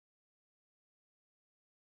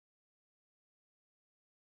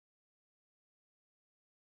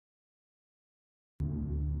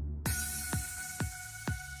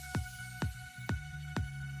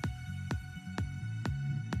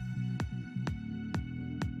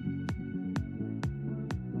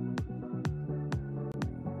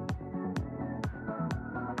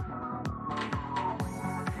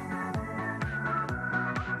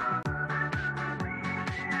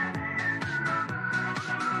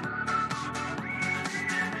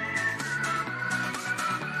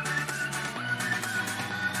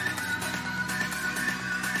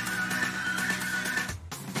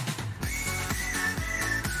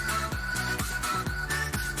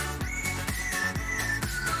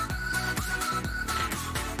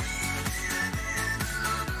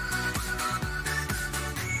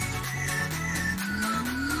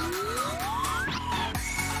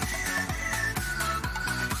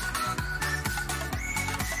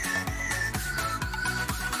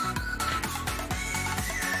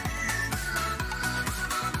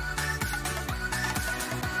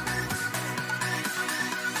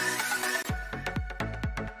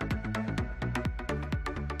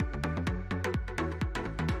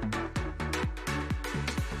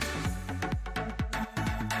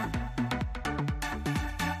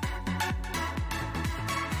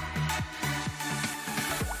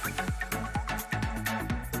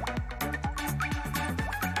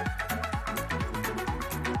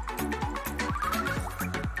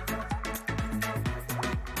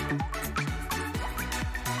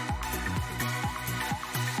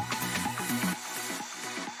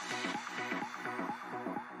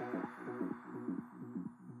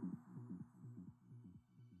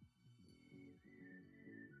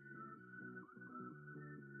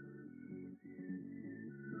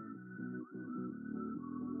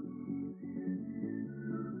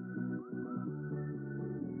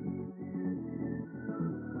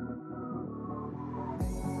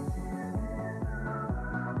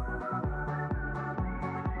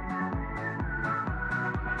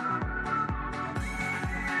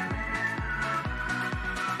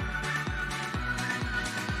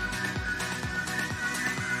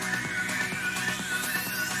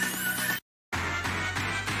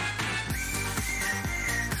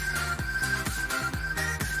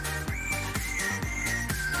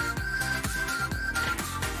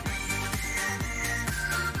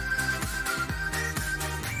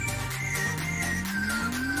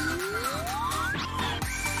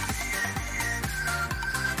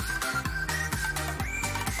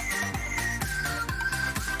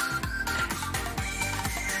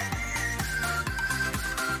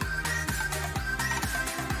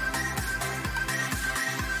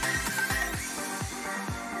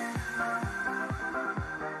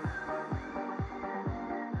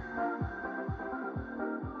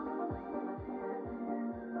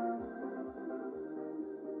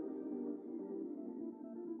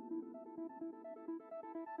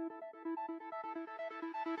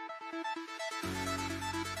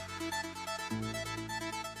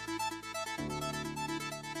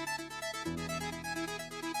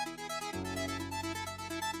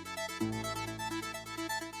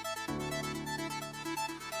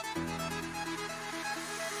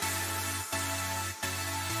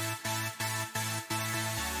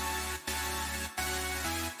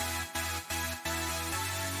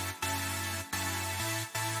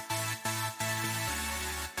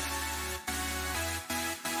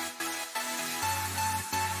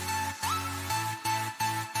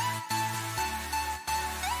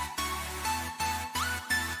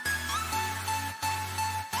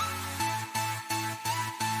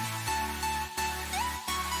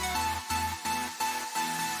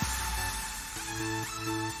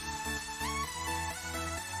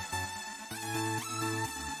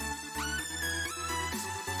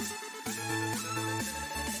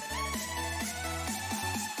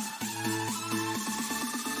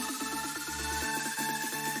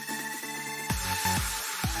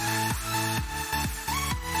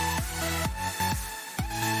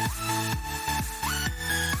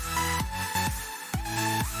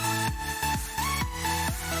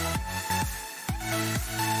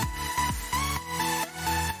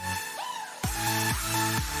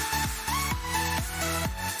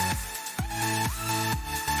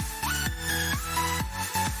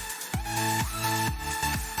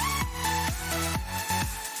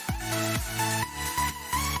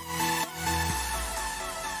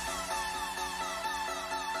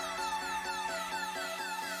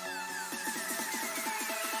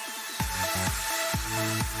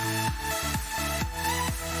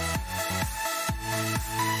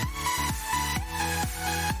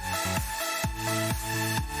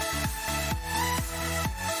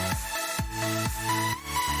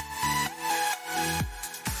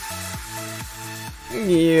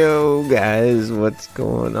Yo, guys, what's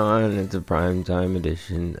going on? It's a primetime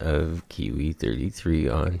edition of Kiwi 33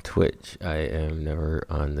 on Twitch. I am never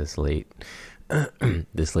on this late.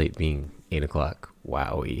 This late being 8 o'clock.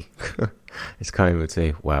 Wowie. As Kanye would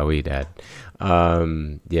say, wowie, Dad.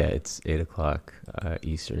 Yeah, it's 8 o'clock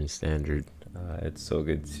Eastern Standard. It's so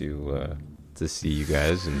good to see you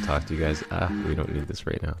guys and talk to you guys. We don't need this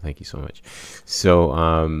right now. Thank you so much. So,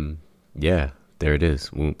 yeah, there it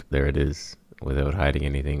is. Whoop, there it is. Without hiding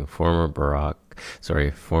anything, former President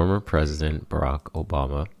Barack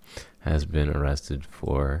Obama has been arrested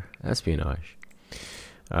for espionage.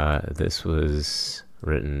 This was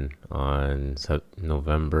written on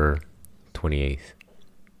November 28th,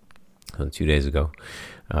 so 2 days ago.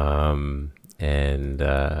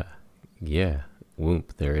 Yeah,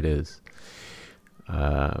 whoop, there it is.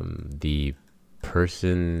 The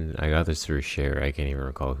person, I got this through share. I can't even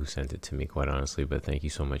recall who sent it to me, quite honestly, but thank you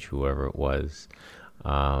so much, whoever it was.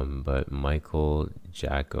 But Michael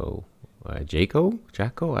Jacko,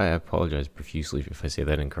 Jacko, I apologize profusely if I say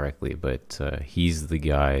that incorrectly, but he's the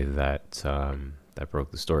guy that broke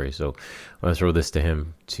the story. So I'm gonna throw this to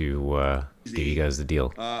him to give you guys the deal.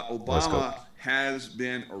 Obama has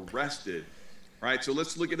been arrested. All right, so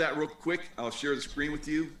let's look at that real quick. I'll share the screen with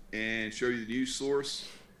you and show you the news source.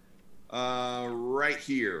 Right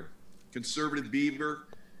here, Conservative Beaver,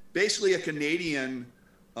 basically a Canadian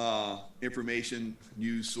information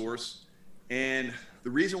news source, and the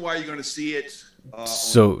reason why you're going to see it.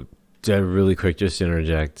 So, really quick, just to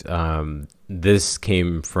interject, this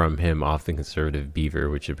came from him off the Conservative Beaver,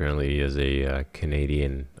 which apparently is a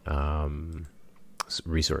Canadian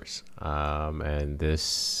resource. And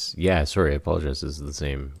this, yeah, sorry, I apologize. This is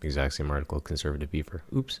the exact same article, Conservative Beaver.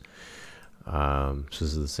 Oops. So this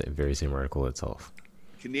is the very same article itself.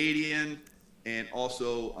 Canadian, and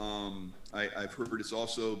also I've heard it's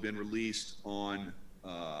also been released on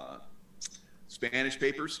Spanish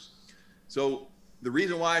papers. So the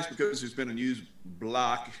reason why is because there's been a news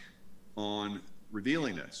block on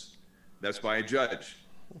revealing this. That's by a judge,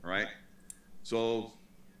 right? So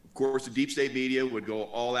of course the deep state media would go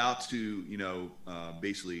all out to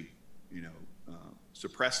basically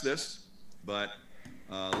suppress this, but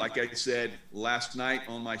like I said last night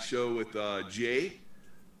on my show with Jay,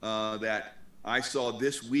 that I saw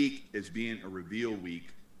this week as being a reveal week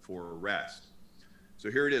for arrest.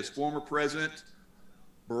 So here it is. Former President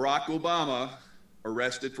Barack Obama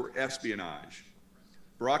arrested for espionage.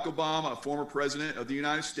 Barack Obama, a former president of the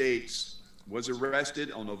United States, was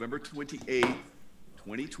arrested on November 28,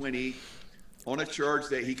 2020, on a charge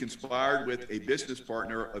that he conspired with a business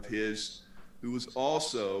partner of his who was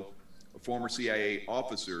also a former CIA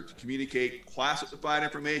officer to communicate classified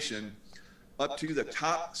information up to the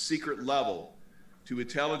top secret level to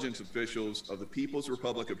intelligence officials of the People's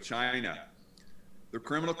Republic of China. The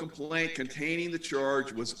criminal complaint containing the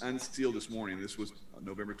charge was unsealed this morning. This was on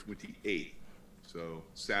November 28th, so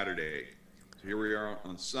Saturday. So here we are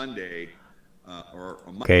on Sunday.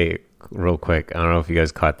 Okay, real quick. I don't know if you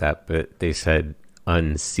guys caught that, but they said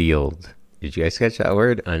unsealed. Did you guys catch that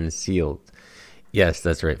word? Unsealed. Yes,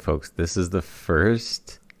 that's right, folks. This is the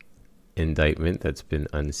first indictment that's been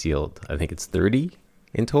unsealed. I think it's 30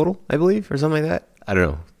 in total, I believe, or something like that. I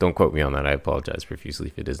don't know. Don't quote me on that. I apologize profusely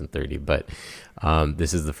if it isn't 30, but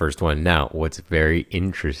this is the first one. Now, what's very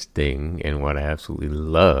interesting and what I absolutely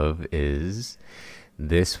love is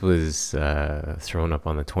this was thrown up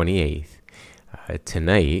on the 28th.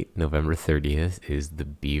 Tonight, November 30th, is the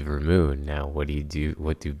beaver moon. Now, what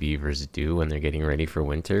do beavers do when they're getting ready for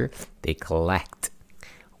winter? They collect.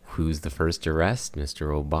 Who's the first arrest? Mr.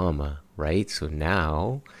 Obama, right? So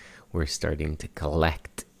now we're starting to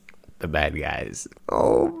collect the bad guys.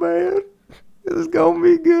 Oh, man. This is going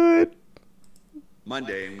to be good.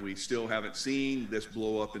 Monday, and we still haven't seen this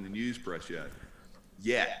blow up in the news press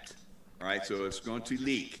yet. All right, so it's going to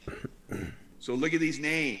leak. So look at these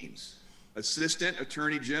names. Assistant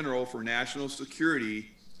Attorney General for National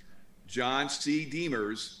Security, John C.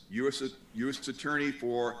 Demers, U.S. Attorney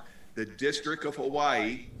for the District of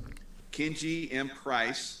Hawaii, Kenji M.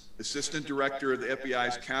 Price, Assistant Director of the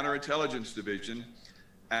FBI's Counterintelligence Division,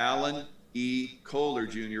 Alan E. Kohler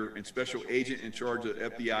Jr., and Special Agent in charge of the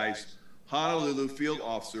FBI's Honolulu Field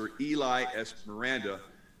Officer, Eli S. Miranda,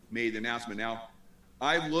 made the announcement. Now,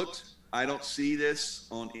 I've looked, I don't see this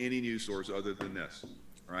on any news source other than this,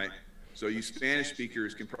 all right? So you Spanish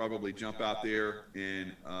speakers can probably jump out there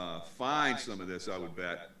and find some of this, I would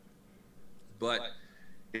bet. But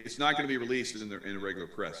it's not going to be released in the regular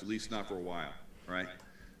press, at least not for a while, right?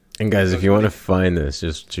 And guys, if you want to find this,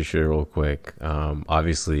 just to share real quick,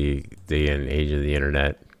 obviously, day and age of the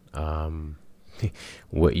internet,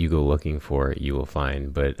 what you go looking for, you will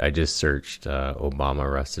find. But I just searched Obama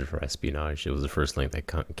arrested for espionage. It was the first link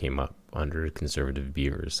that came up under conservative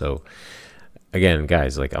beavers. So again,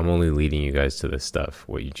 guys, like, I'm only leading you guys to this stuff.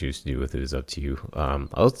 What you choose to do with it is up to you.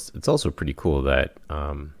 It's also pretty cool that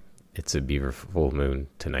it's a beaver full moon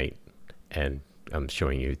tonight, and I'm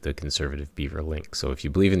showing you the conservative beaver link. So if you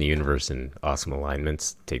believe in the universe and awesome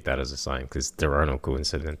alignments, take that as a sign, because there are no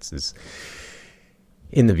coincidences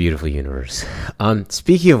in the beautiful universe.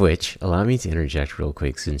 Speaking of which, allow me to interject real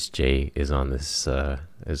quick, since Jay is on this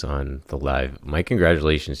is on the live. My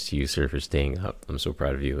congratulations to you, sir, for staying up. I'm so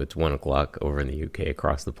proud of you. It's 1:00 over in the UK,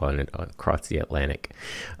 across the planet, across the Atlantic.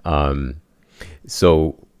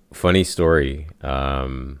 So funny story.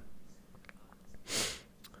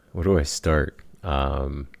 Where do I start?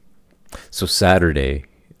 So Saturday,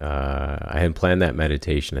 I had planned that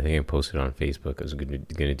meditation. I think I posted on Facebook. I was going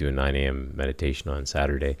to do a 9 a.m. meditation on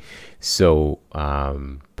Saturday. So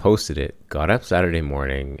posted it, got up Saturday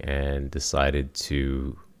morning, and decided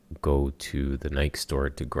to go to the Nike store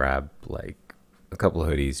to grab like a couple of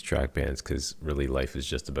hoodies, track bands, because really life is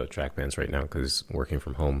just about track bands right now, because working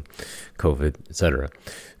from home, COVID, etc.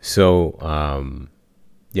 So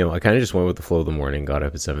I kind of just went with the flow of the morning, got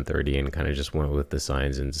up at 7:30 and kind of just went with the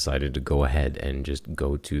signs and decided to go ahead and just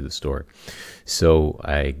go to the store. So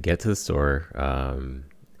I get to the store,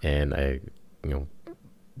 and I,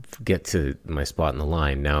 get to my spot in the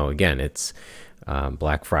line. Now, again, it's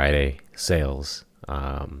Black Friday sales.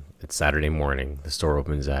 It's Saturday morning. The store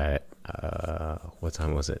opens at, what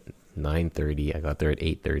time was it? 9:30. I got there at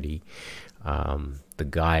 8:30. The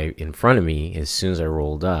guy in front of me, as soon as I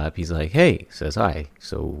rolled up, he's like, "Hey," says hi.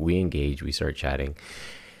 So we engage, we start chatting.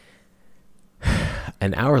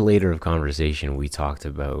 An hour later of conversation, we talked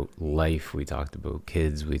about life, we talked about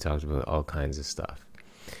kids, we talked about all kinds of stuff.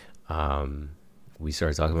 We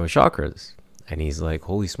started talking about chakras, and he's like,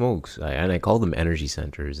 "Holy smokes!" And I called them energy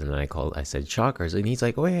centers, and I said chakras, and he's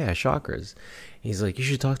like, "Oh yeah, chakras." He's like, "You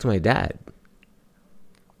should talk to my dad."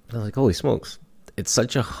 I was like, "Holy smokes!" It's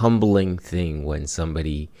such a humbling thing when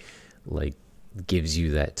somebody like gives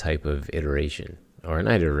you that type of iteration, or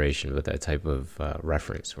not iteration, but that type of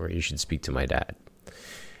reference, where you should speak to my dad.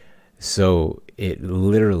 So it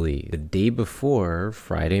literally, the day before,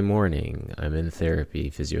 Friday morning, I'm in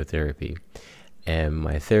therapy, physiotherapy, and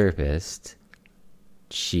my therapist,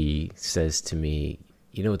 she says to me,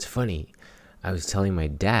 "It's funny, I was telling my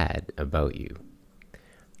dad about you."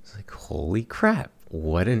 It's like, holy crap,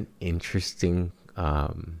 what an interesting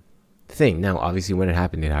thing. Now, obviously, when it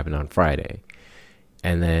happened on Friday,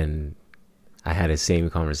 and then I had the same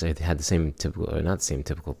conversation. I had the same typical, or not same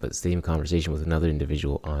typical, but same conversation with another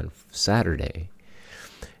individual on Saturday.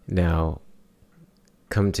 Now,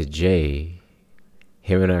 come to Jay,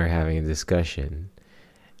 him and I are having a discussion,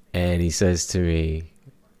 and he says to me,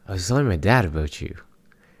 "I was telling my dad about you,"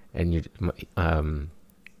 and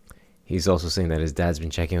he's also saying that his dad's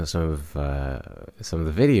been checking out some of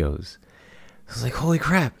the videos. I was like, holy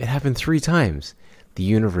crap, it happened 3 times. The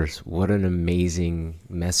universe, what an amazing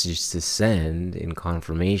message to send in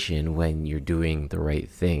confirmation when you're doing the right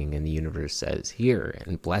thing, and the universe says here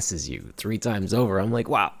and blesses you 3 times over. I'm like,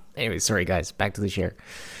 wow. Anyway, sorry guys, back to the share.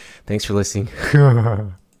 Thanks for listening.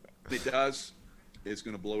 It does. It's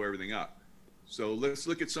going to blow everything up. So let's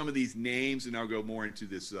look at some of these names, and I'll go more into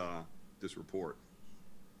this report.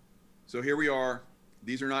 So here we are.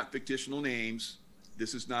 These are not fictional names.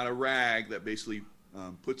 This is not a rag that basically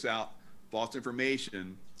puts out false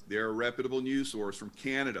information. They're a reputable news source from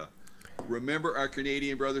Canada. Remember, our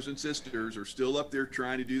Canadian brothers and sisters are still up there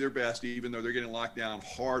trying to do their best, even though they're getting locked down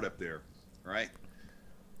hard up there. All right.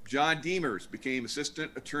 John Demers became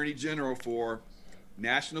Assistant Attorney General for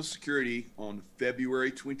National Security on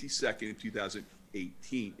February 22nd,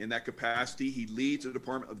 2018. In that capacity, he leads the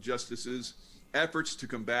Department of Justice's efforts to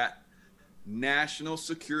combat national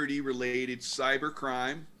security-related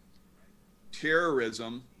cybercrime,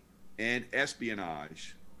 terrorism, and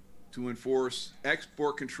espionage, to enforce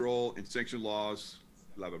export control and sanction laws,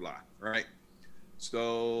 blah, blah, blah, right?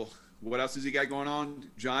 So what else has he got going on?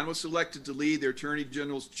 John was selected to lead the Attorney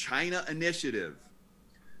General's China Initiative,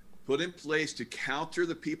 put in place to counter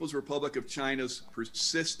the People's Republic of China's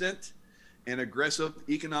persistent and aggressive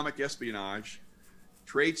economic espionage,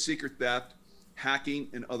 trade secret theft, hacking,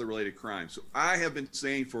 and other related crimes. So I have been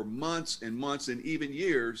saying for months and months and even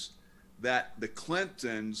years that the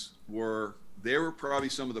Clintons were probably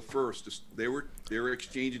some of the first. They were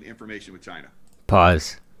exchanging information with China.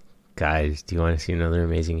 Pause. Guys, do you want to see another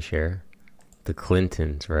amazing share? The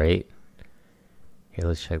Clintons, right? Here,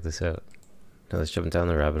 let's check this out. Now let's jump down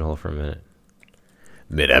the rabbit hole for a minute.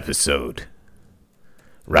 Mid-episode.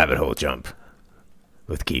 Rabbit hole jump.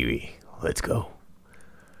 With Kiwi. Let's go.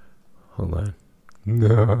 Hold on.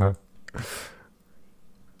 No.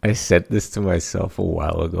 I said this to myself a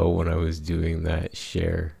while ago when I was doing that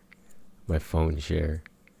share. My phone share.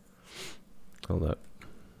 Hold up.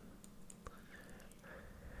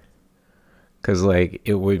 Because, like,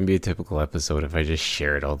 it wouldn't be a typical episode if I just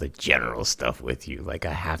shared all the general stuff with you. Like,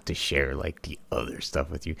 I have to share, like, the other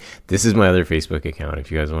stuff with you. This is my other Facebook account.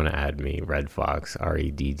 If you guys want to add me, Red Fox,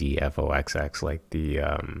 REDDFOXX, like the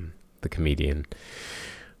comedian.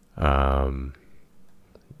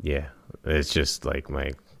 Yeah, it's just, like,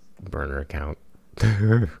 my burner account.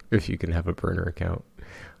 If you can have a burner account.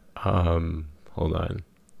 Hold on.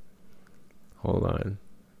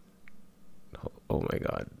 Oh my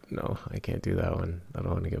god, no, I can't do that one. I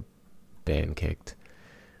don't want to get ban kicked.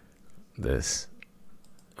 This.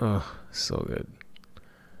 Oh, so good.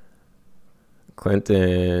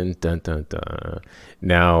 Clinton, dun dun dun.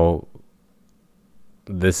 Now,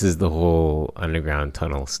 this is the whole underground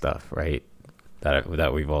tunnel stuff, right?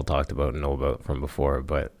 That we've all talked about and know about from before.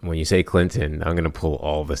 But when you say Clinton, I'm going to pull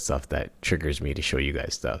all the stuff that triggers me to show you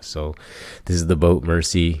guys stuff. So this is the boat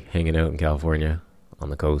Mercy hanging out in California on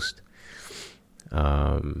the coast.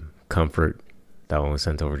 Comfort, that one was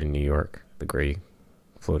sent over to New York, the Gray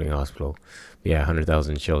floating hospital. But yeah,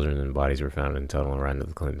 100,000 children and bodies were found in a tunnel around the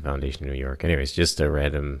Clinton Foundation in New York. Anyways, just a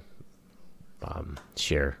random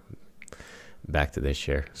share. Back to this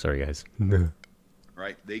share. Sorry, guys.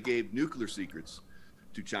 Right? They gave nuclear secrets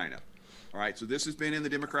to China. All right. So this has been in the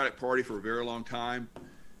Democratic Party for a very long time.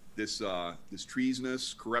 This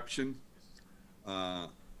treasonous corruption,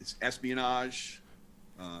 this espionage,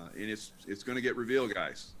 and it's going to get revealed,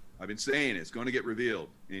 guys. I've been saying it's going to get revealed,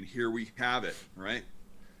 and here we have it. Right?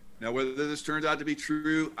 Now, whether this turns out to be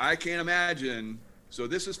true, I can't imagine. So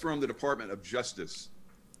this is from the Department of Justice.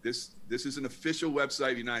 This is an official website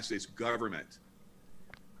of the United States government.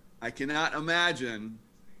 I cannot imagine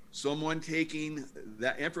someone taking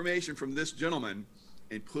that information from this gentleman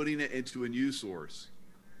and putting it into a news source.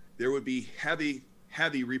 There would be heavy,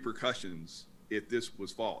 heavy repercussions if this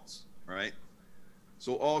was false. All right.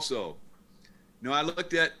 So also, I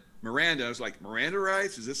looked at Miranda. I was like, Miranda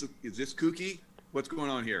rights? Is this kooky? What's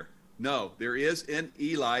going on here? No, there is an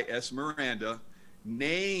Eli S. Miranda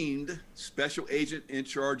named special agent in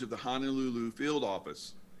charge of the Honolulu field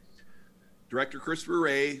office. Director Christopher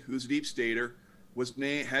Wray, who's a deep stater,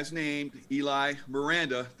 has named Eli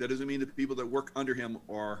Miranda. That doesn't mean that the people that work under him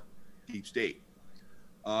are deep state.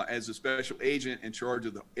 As a special agent in charge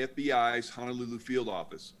of the FBI's Honolulu field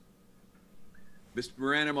office. Mr.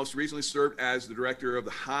 Miranda most recently served as the director of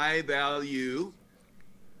the High Value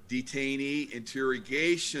Detainee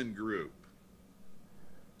Interrogation Group.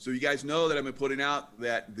 So you guys know that I've been putting out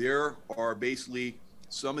that there are basically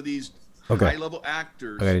some of these high-level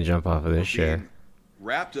actors. I got to jump off of this share.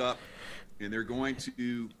 Wrapped up, and they're going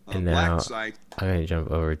to and now black site. I'm going to jump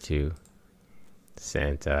over to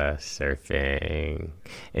Santa surfing.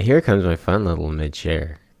 And here comes my fun little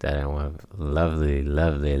mid-share that I want. Lovely,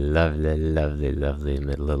 lovely, lovely, lovely, lovely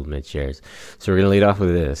little mid-shares. So we're going to lead off with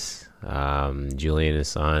this. Julian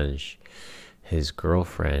Assange, his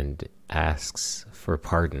girlfriend asks for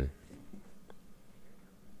pardon.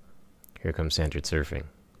 Here comes Sandra surfing.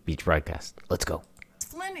 Beach broadcast. Let's go.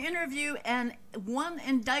 Flynn interview, and one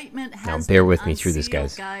indictment has now bear with me through this,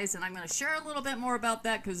 guys. And I'm going to share a little bit more about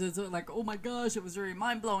that because it's like, oh my gosh, it was very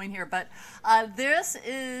mind-blowing here. But this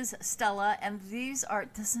is Stella, and these are,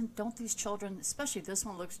 don't these children, especially this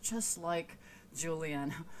one, looks just like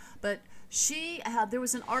Julian. But there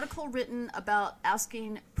was an article written about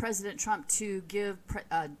asking President Trump to give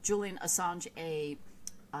Julian Assange a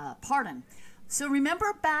pardon. So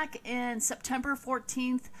remember back in September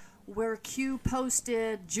 14th, where Q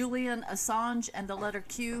posted Julian Assange and the letter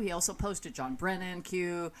Q. He also posted John Brennan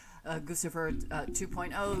Q, Guccifer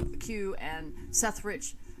 2.0 Q, and Seth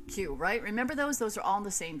Rich Q, right? Remember those? Those are all on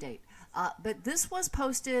the same date. But this was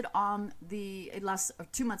posted on 2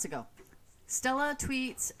 months ago. Stella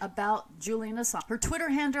tweets about Julian Assange. Her Twitter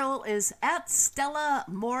handle is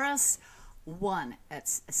 @StellaMorris1.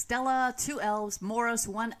 It's Stella, 2 L's, Morris,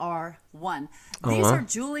 1 R, 1. These are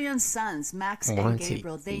Julian's sons, Max and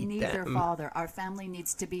Gabriel. They need their father. Our family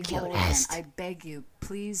needs to be whole again. I beg you,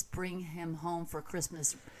 please bring him home for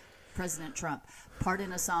Christmas. President Trump.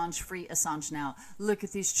 Pardon Assange, free Assange now. Look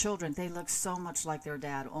at these children. They look so much like their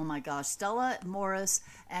dad. Oh my gosh. Stella Morris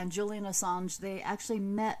and Julian Assange, they actually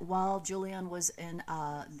met while Julian was in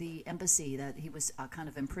the embassy, that he was kind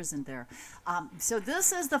of imprisoned there. So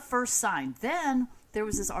this is the first sign. Then there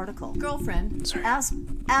was this article. Girlfriend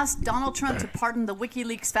asked Donald Trump to pardon the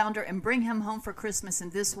WikiLeaks founder and bring him home for Christmas,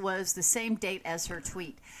 and this was the same date as her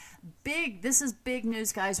tweet. This is big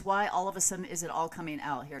news, guys. Why all of a sudden is it all coming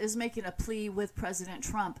out here? Is making a plea with President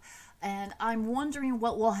Trump, and I'm wondering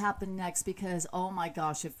what will happen next, because oh my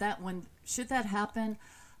gosh, should that happen,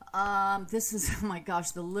 this is, oh my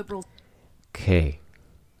gosh, the liberal. Okay,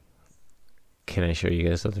 can I show you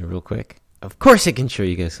guys something real quick? Of course I can show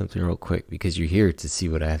you guys something real quick, because you're here to see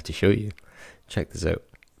what I have to show you. Check this out.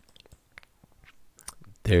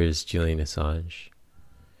 There's Julian Assange.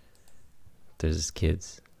 There's his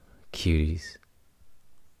kids. Cuties.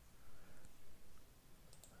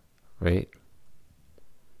 Right?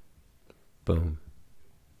 Boom.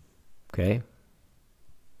 Okay?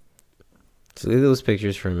 So leave those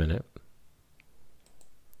pictures for a minute.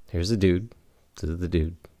 Here's the dude. This is the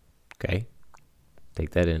dude. Okay?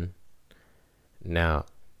 Take that in. Now,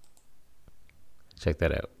 check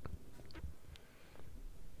that out.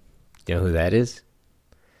 You know who that is?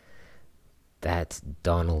 That's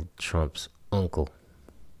Donald Trump's uncle.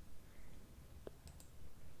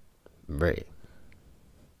 Right.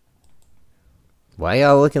 Why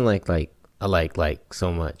y'all looking like alike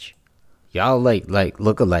so much? Y'all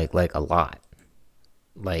look alike like a lot.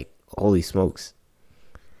 Like, holy smokes.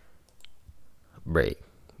 Right.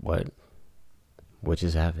 What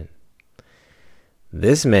just happened?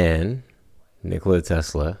 This man, Nikola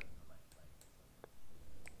Tesla,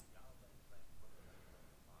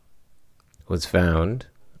 was found.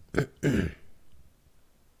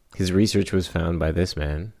 His research was found by this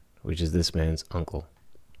man, which is this man's uncle.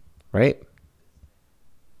 Right?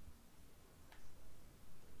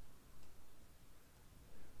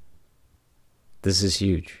 This is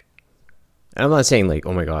huge. And I'm not saying like,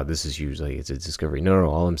 oh my God, this is huge, like it's a discovery. No,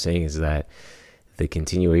 all I'm saying is that the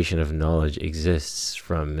continuation of knowledge exists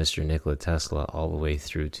from Mr. Nikola Tesla all the way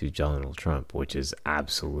through to Donald Trump, which is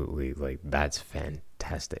absolutely, like, that's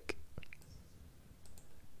fantastic.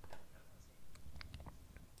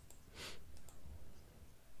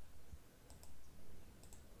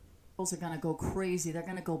 Are going to go crazy. They're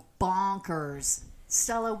going to go bonkers.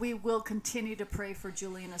 Stella, we will continue to pray for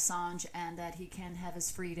Julian Assange and that he can have his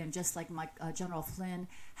freedom, just like General Flynn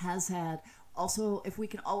has had. Also, if we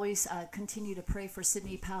can always continue to pray for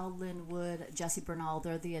Sidney Powell, Lynn Wood, Jesse Bernal.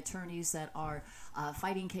 They're the attorneys that are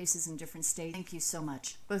fighting cases in different states. Thank you so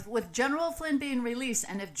much. With General Flynn being released,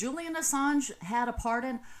 and if Julian Assange had a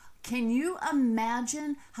pardon, can you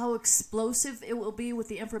imagine how explosive it will be with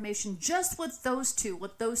the information just with those two,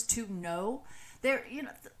 what those two know?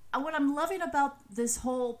 What I'm loving about this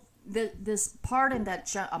whole this pardon that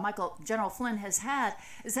General Flynn has had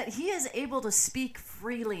is that he is able to speak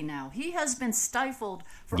freely now. He has been stifled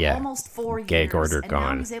for almost 4 years. Gag order and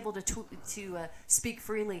gone. Now he's able to speak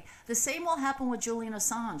freely. The same will happen with Julian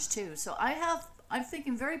Assange too. So I'm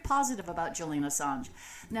thinking very positive about Julian Assange.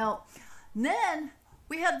 Now, then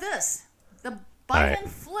we had this. The Biden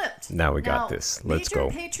flipped. Now we got this. Let's go.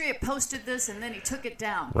 Major Patriot posted this and then he took it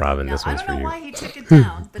down. Robin, now, this one's for you. I don't know why he took it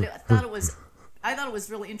down, but I thought it was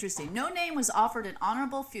really interesting. No Name was offered an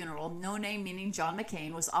honorable funeral. No Name, meaning John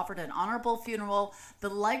McCain, was offered an honorable funeral, the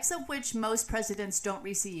likes of which most presidents don't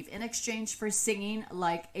receive, in exchange for singing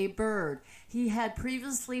like a bird. He had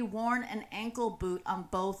previously worn an ankle boot on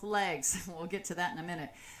both legs. We'll get to that in a minute.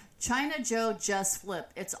 China Joe just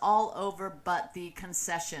flipped. It's all over but the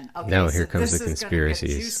concession. Okay, now here comes the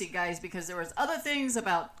conspiracies. This is juicy, guys, because there was other things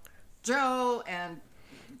about Joe, and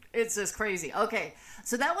it's just crazy. Okay,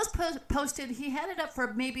 so that was posted. He had it up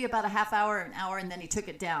for maybe about a half hour, an hour, and then he took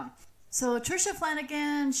it down. So Tricia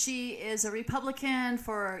Flanagan, she is a Republican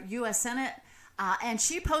for U.S. Senate, and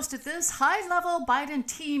she posted this. High-level Biden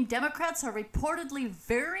team Democrats are reportedly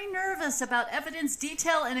very nervous about evidence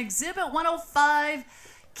detail in Exhibit 105,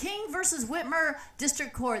 King versus Whitmer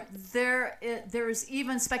District Court. There is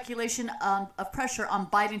even speculation of pressure on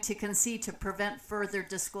Biden to concede to prevent further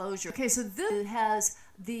disclosure. Okay, so this has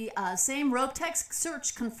the same Ropetex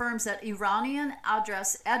search confirms that Iranian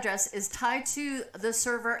address is tied to the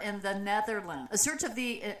server in the Netherlands. A search of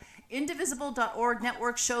the indivisible.org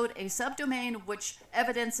network showed a subdomain which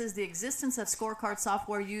evidences the existence of scorecard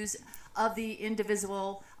software used of the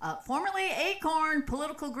Indivisible, formerly Acorn,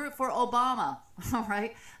 political group for Obama. All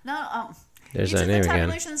right. Now, there's each that of the name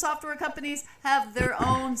tabulation again. software companies have their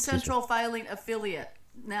own central filing affiliate.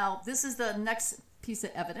 Now, this is the next piece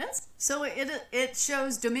of evidence. So it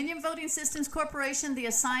shows Dominion Voting Systems Corporation, the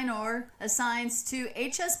assignor, assigns to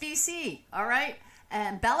HSBC, all right?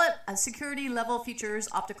 And ballot security level features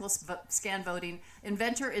optical scan voting.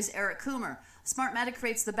 Inventor is Eric Coomer. Smartmatic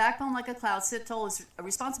creates the backbone like a cloud. Citadel is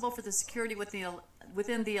responsible for the security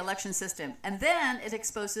within the election system. And then it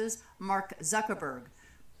exposes Mark Zuckerberg.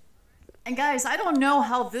 And guys, I don't know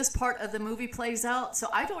how this part of the movie plays out, so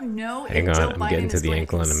I don't know Hang if on, Joe I'm Biden getting to is the going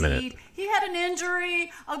ankle to in a minute. concede. He had an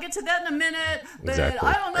injury. I'll get to that in a minute. But Exactly.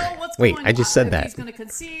 I don't know what's Wait, going on. I just said if that. he's going to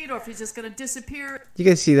concede or if he's just going to disappear. You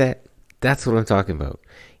guys see that? That's what I'm talking about.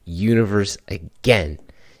 Universe again.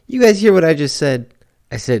 You guys hear what I just said?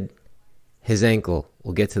 I said his ankle.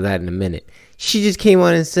 We'll get to that in a minute. She just came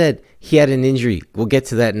on and said he had an injury. We'll get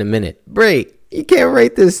to that in a minute. Bray, you can't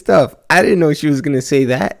write this stuff. I didn't know she was going to say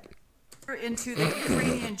that. Into the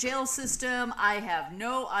Ukrainian jail system. I have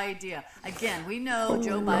no idea. Again, we know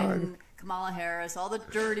Joe Biden, Kamala Harris, all the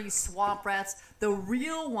dirty swamp rats. The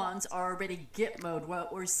real ones are already Gitmoed.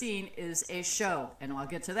 What we're seeing is a show, and I'll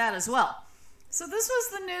get to that as well. So this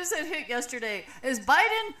was the news that hit yesterday. Is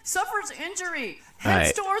Biden suffers injury,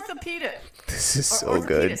 heads to orthopedic. This is so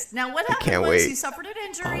good. Now what happened can't was wait. he suffered an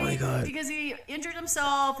injury Oh my God. because he injured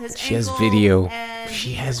himself. His She ankle. has video. And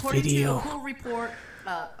She has according video. To a cool report.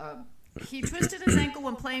 He twisted his ankle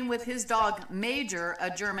when playing with his dog Major, a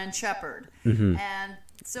German Shepherd, and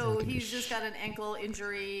so he's just got an ankle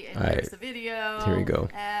injury. And here's the video. Here we go.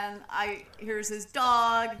 And here's his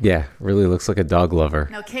dog. Yeah, really looks like a dog lover.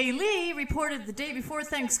 Now, Kaylee reported the day before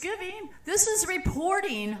Thanksgiving. This is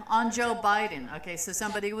reporting on Joe Biden. Okay, so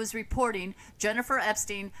somebody was reporting. Jennifer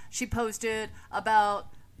Epstein. She posted about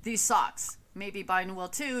these socks. Maybe Biden will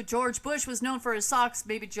too. George Bush was known for his socks.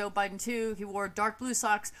 Maybe Joe Biden too. He wore dark blue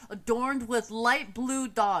socks adorned with light blue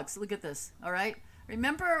dogs. Look at this. All right.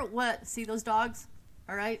 Remember see those dogs?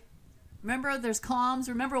 All right. Remember there's comms.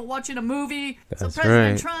 Remember watching a movie. That's so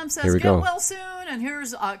President right. Trump Here says, we get go. well soon. And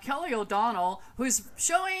here's Kelly O'Donnell, who's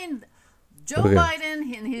showing Joe Look at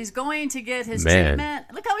Biden, and he's going to get his Man. treatment.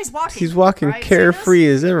 Look how he's walking. He's walking All right, see carefree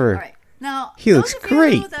this? as ever. All right. Now, He looks those of you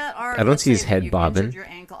great. that are, I don't let's see his say head you've bobbing. Injured your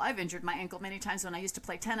ankle. I've injured my ankle many times when I used to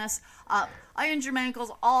play tennis. I injure my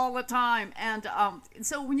ankles all the time, and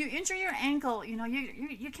so when you injure your ankle, you know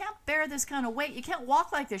you can't bear this kind of weight. You can't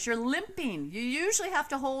walk like this. You're limping. You usually have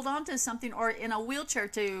to hold on to something or in a wheelchair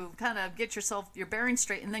to kind of get your bearings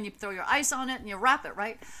straight, and then you throw your ice on it and you wrap it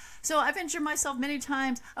right. So I've injured myself many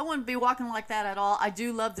times. I wouldn't be walking like that at all. I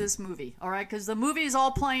do love this movie, all right, because the movie is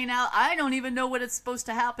all playing out. I don't even know what it's supposed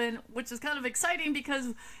to happen, which is kind of exciting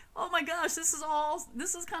because, oh my gosh, this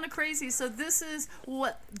is kind of crazy. So this is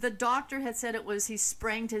what the doctor had said it was. He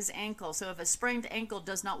sprained his ankle. So if a sprained ankle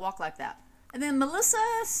does not walk like that. And then Melissa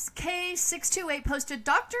K628 posted,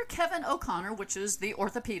 Dr. Kevin O'Connor, which is the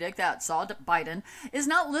orthopedic that saw Biden, is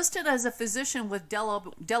not listed as a physician with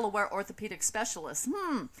Delaware orthopedic specialist.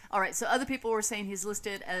 All right, so other people were saying he's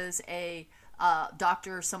listed as a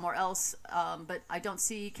doctor somewhere else, but I don't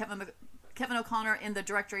see Kevin O'Connor in the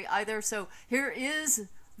directory either. So here is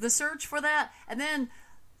the search for that. And then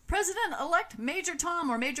President-elect Major Tom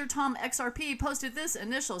or Major Tom XRP posted this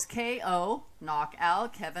initials KO,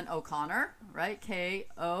 knockout, Kevin O'Connor, right?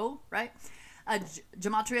 KO, right?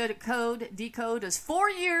 Gematria code, decode is 4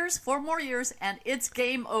 more years, and it's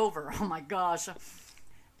game over. Oh my gosh.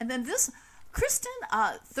 And then this, Kristen,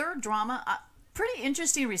 third drama, pretty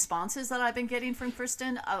interesting responses that I've been getting from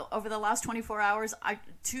Kristen over the last 24 hours.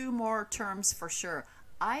 2 more terms for sure.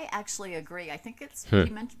 I actually agree. I think it's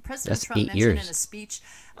President Trump mentioned in a speech,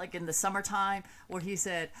 like in the summertime, where he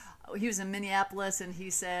said he was in Minneapolis and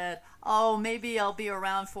he said, "Oh, maybe I'll be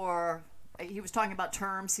around for." He was talking about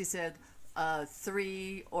terms. He said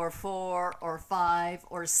 3 or 4 or 5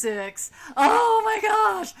 or 6. Oh my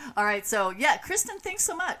gosh! All right, so yeah, Kristen, thanks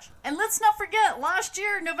so much. And let's not forget, last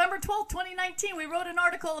year, November 12th, 2019, we wrote an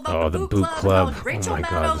article about the Boot Club. How Rachel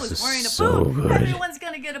Maddow was wearing a boot. Good. Everyone's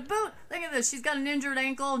gonna get a boot. Look at this. She's got an injured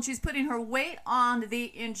ankle, and she's putting her weight on the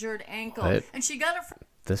injured ankle. What? And she got it from.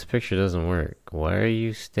 This picture doesn't work. Why are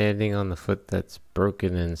you standing on the foot that's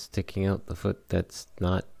broken and sticking out the foot that's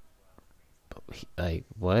not? Like,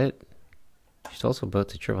 what? She's also about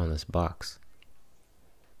to trip on this box.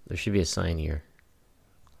 There should be a sign here.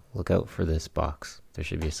 Look out for this box. There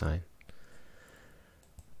should be a sign.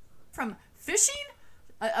 From fishing?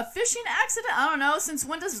 A fishing accident? I don't know. Since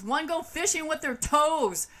when does one go fishing with their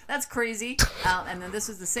toes? That's crazy. And then this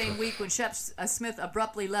was the same week when Shep Smith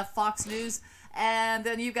abruptly left Fox News. And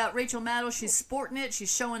then you got Rachel Maddow. She's sporting it.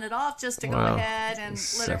 She's showing it off just to go ahead and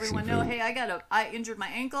let everyone know, hey, I injured my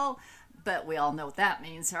ankle. but we all know what that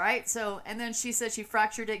means, all right? So, and then she said she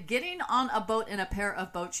fractured it getting on a boat in a pair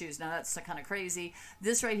of boat shoes. Now, that's kind of crazy.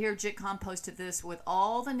 This right here, JitCon posted this with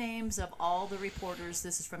all the names of all the reporters.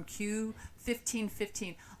 This is from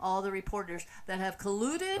Q1515. All the reporters that have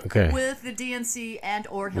colluded with the DNC and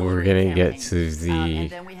or Hillary. We're going to get to the... and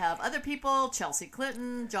then we have other people, Chelsea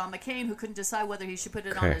Clinton, John McCain, who couldn't decide whether he should put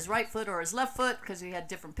it on his right foot or his left foot because he had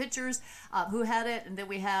different pictures, who had it. And then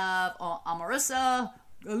we have Marissa,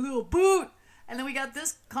 a little boot. And then we got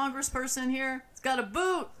this congressperson here. It's got a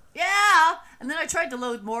boot. Yeah. And then I tried to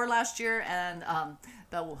load more last year, and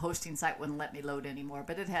the hosting site wouldn't let me load anymore.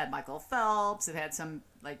 But it had Michael Phelps. It had some,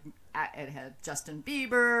 like, it had Justin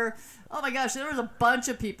Bieber. Oh my gosh, there was a bunch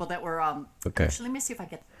of people that were. Actually, let me see if I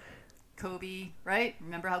get Kobe. Right?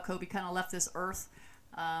 Remember how Kobe kind of left this earth?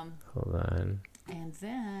 Hold on. And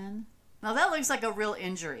then, now that looks like a real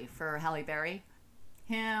injury for Halle Berry.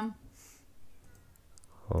 Him.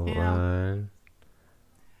 Hold on.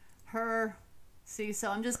 Her. See,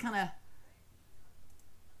 so I'm just kind of.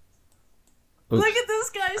 Look at this,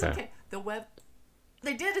 guys. Okay. The web.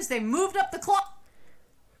 They did is they moved up the clock.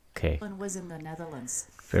 Okay. One was in the Netherlands.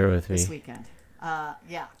 Bear with me. This weekend.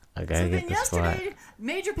 Yeah. I gotta get the spot.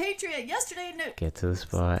 Major Patriot. Yesterday. Get to the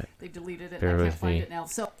spot. They deleted it. Bear I with can't find me. it now.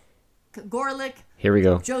 So, Gorlick. Here we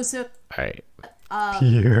go. Joseph. All right.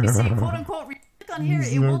 You see, quote unquote. On here,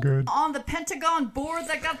 it will on the Pentagon board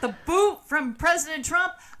that got the boot from President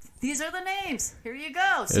Trump. These are the names. Here you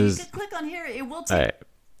go. So you can click on here. It will take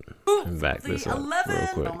back the 11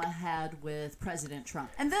 Obama had with President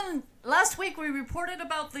Trump. And then last week we reported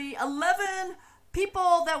about the 11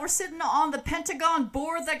 people that were sitting on the Pentagon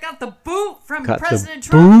board that got the boot from President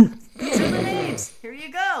Trump. These are the names. Here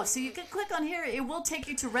you go. So you can click on here. It will take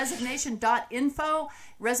you to resignation.info.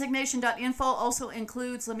 Resignation.info also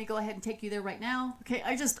includes, let me go ahead and take you there right now. Okay,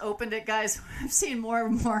 I just opened it, guys. I've seen more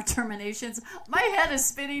and more terminations. My head is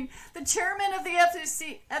spinning. The chairman of the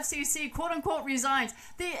FCC, quote unquote, resigns.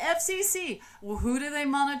 The FCC, well, who do they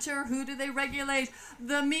monitor? Who do they regulate?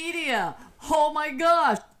 The media. Oh my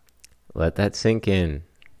gosh. Let that sink in.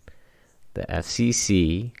 The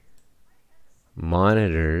FCC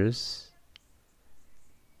monitors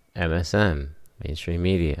MSM, mainstream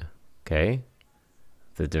media. Okay?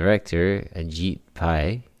 The director, Ajit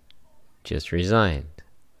Pai, just resigned.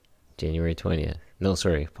 January 20th. No,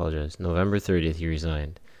 sorry, apologize. November 30th, he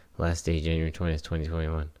resigned. Last day, January 20th,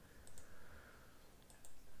 2021.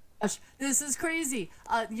 This is crazy.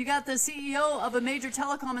 You got the CEO of a major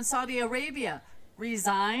telecom in Saudi Arabia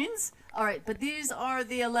resigns. All right, but these are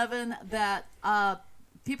the 11 that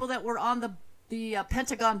people that were on the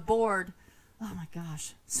Pentagon board. Oh my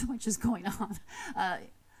gosh, so much is going on.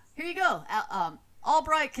 Here you go.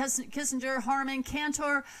 Albright, Kissinger, Harman,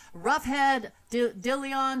 Cantor, Roughhead,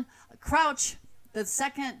 Dillon, Crouch, the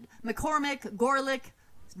second, McCormick, Gorlick,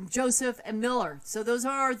 Joseph, and Miller. So those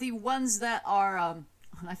are the ones that are.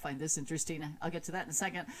 I find this interesting. I'll get to that in a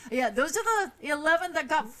second. Yeah, those are the 11 that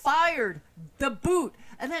got fired. The boot.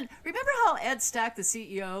 And then remember how Ed Stack, the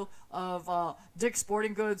CEO of Dick's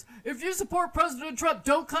Sporting Goods, if you support President Trump,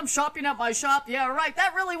 don't come shopping at my shop. Yeah, right.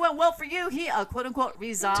 That really went well for you. He, quote unquote,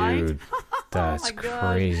 resigned. Dude, that's oh my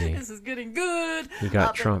God. crazy. This is getting good. He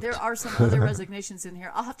got trumped. There are some other resignations in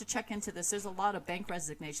here. I'll have to check into this. There's a lot of bank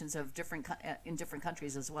resignations of in different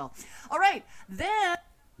countries as well. All right. Then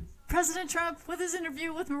President Trump, with his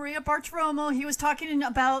interview with Maria Bartiromo, he was talking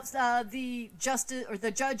about the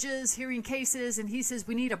judges hearing cases, and he says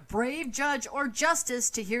we need a brave judge or justice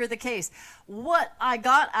to hear the case. What I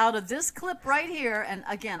got out of this clip right here, and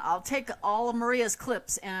again, I'll take all of Maria's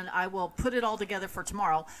clips and I will put it all together for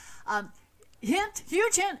tomorrow. Hint,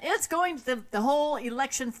 huge hint, it's going, the whole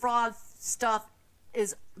election fraud stuff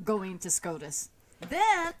is going to SCOTUS.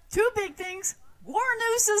 Then, two big things. War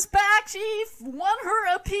News is back. She won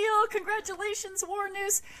her appeal. Congratulations, War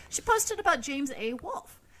News. She posted about James A.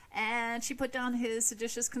 Wolf, and she put down his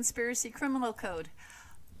seditious conspiracy criminal code.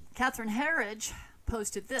 Catherine Herridge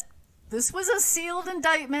posted this. This was a sealed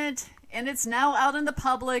indictment, and it's now out in the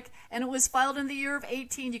public, and it was filed in the year of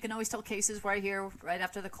 18. You can always tell cases right here, right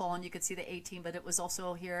after the colon. You could see the 18, but it was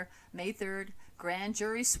also here, May 3rd. Grand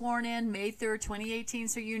jury sworn in May 3rd, 2018.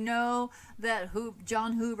 So you know that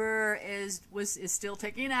John Hoover is still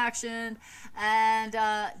taking action, and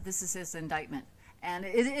this is his indictment. And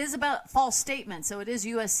it is about false statements. So it is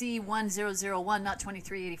USC 1001, not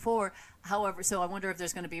 2384. However, so I wonder if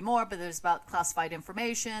there's going to be more, but there's about classified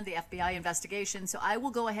information, the FBI investigation. So I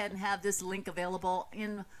will go ahead and have this link available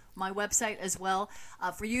in my website as well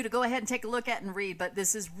for you to go ahead and take a look at and read. But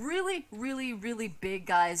this is really, really, really big,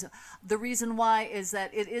 guys. The reason why is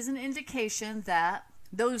that it is an indication that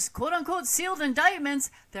those quote unquote sealed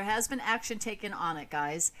indictments, there has been action taken on it,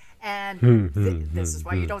 guys. And this is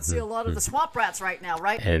why you don't see a lot of the swamp rats right now,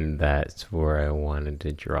 right? And that's where I wanted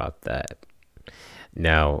to drop that.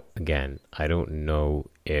 Now, again, I don't know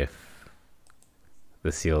if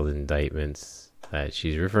the sealed indictments that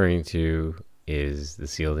she's referring to is the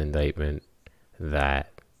sealed indictment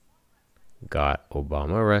that got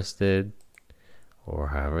Obama arrested, or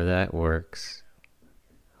however that works,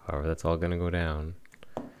 however that's all going to go down.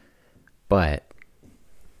 But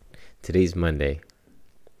today's Monday.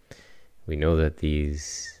 We know that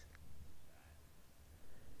these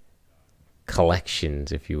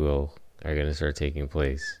collections, if you will, are going to start taking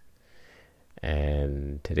place.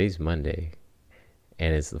 And today's Monday,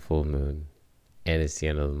 and it's the full moon, and it's the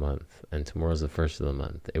end of the month, and tomorrow's the first of the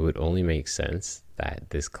month. It would only make sense that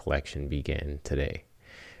this collection began today,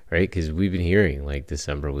 right? Because we've been hearing like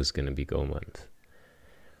December was going to be go month.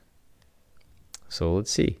 So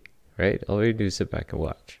let's see, right? All we do is sit back and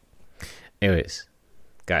watch. Anyways,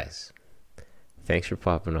 guys, thanks for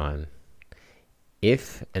popping on.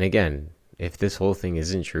 If this whole thing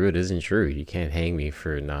isn't true, it isn't true. You can't hang me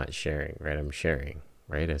for not sharing, right? I'm sharing,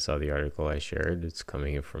 right? I saw the article I shared. It's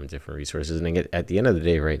coming in from different resources. And at the end of the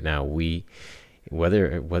day, right now,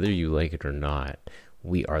 whether you like it or not,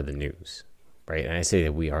 we are the news, right? And I say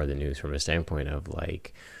that we are the news from a standpoint of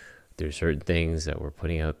like, there's certain things that we're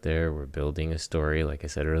putting out there. We're building a story. Like I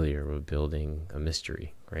said earlier, we're building a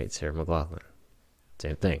mystery, right? Sarah McLachlan,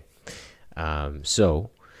 same thing. So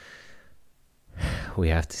we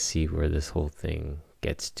have to see where this whole thing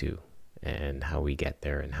gets to and how we get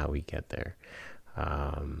there.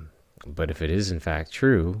 But if it is in fact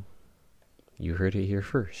true, you heard it here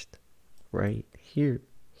first, right here.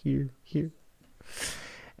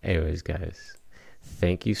 Anyways, guys,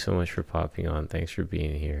 thank you so much for popping on. Thanks for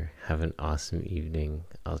being here. Have an awesome evening.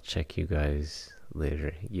 I'll check you guys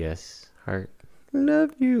later. Yes, heart.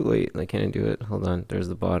 Love you. Wait, I can't do it. Hold on. There's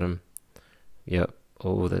the bottom. Yep.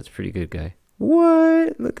 Oh, that's pretty good, guy.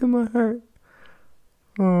 What? Look at my heart.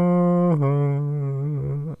 Oh.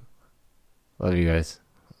 Love you guys.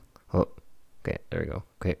 Oh, okay. There we go.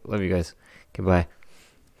 Okay. Love you guys. Okay, bye.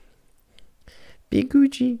 Be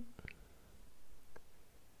Gucci.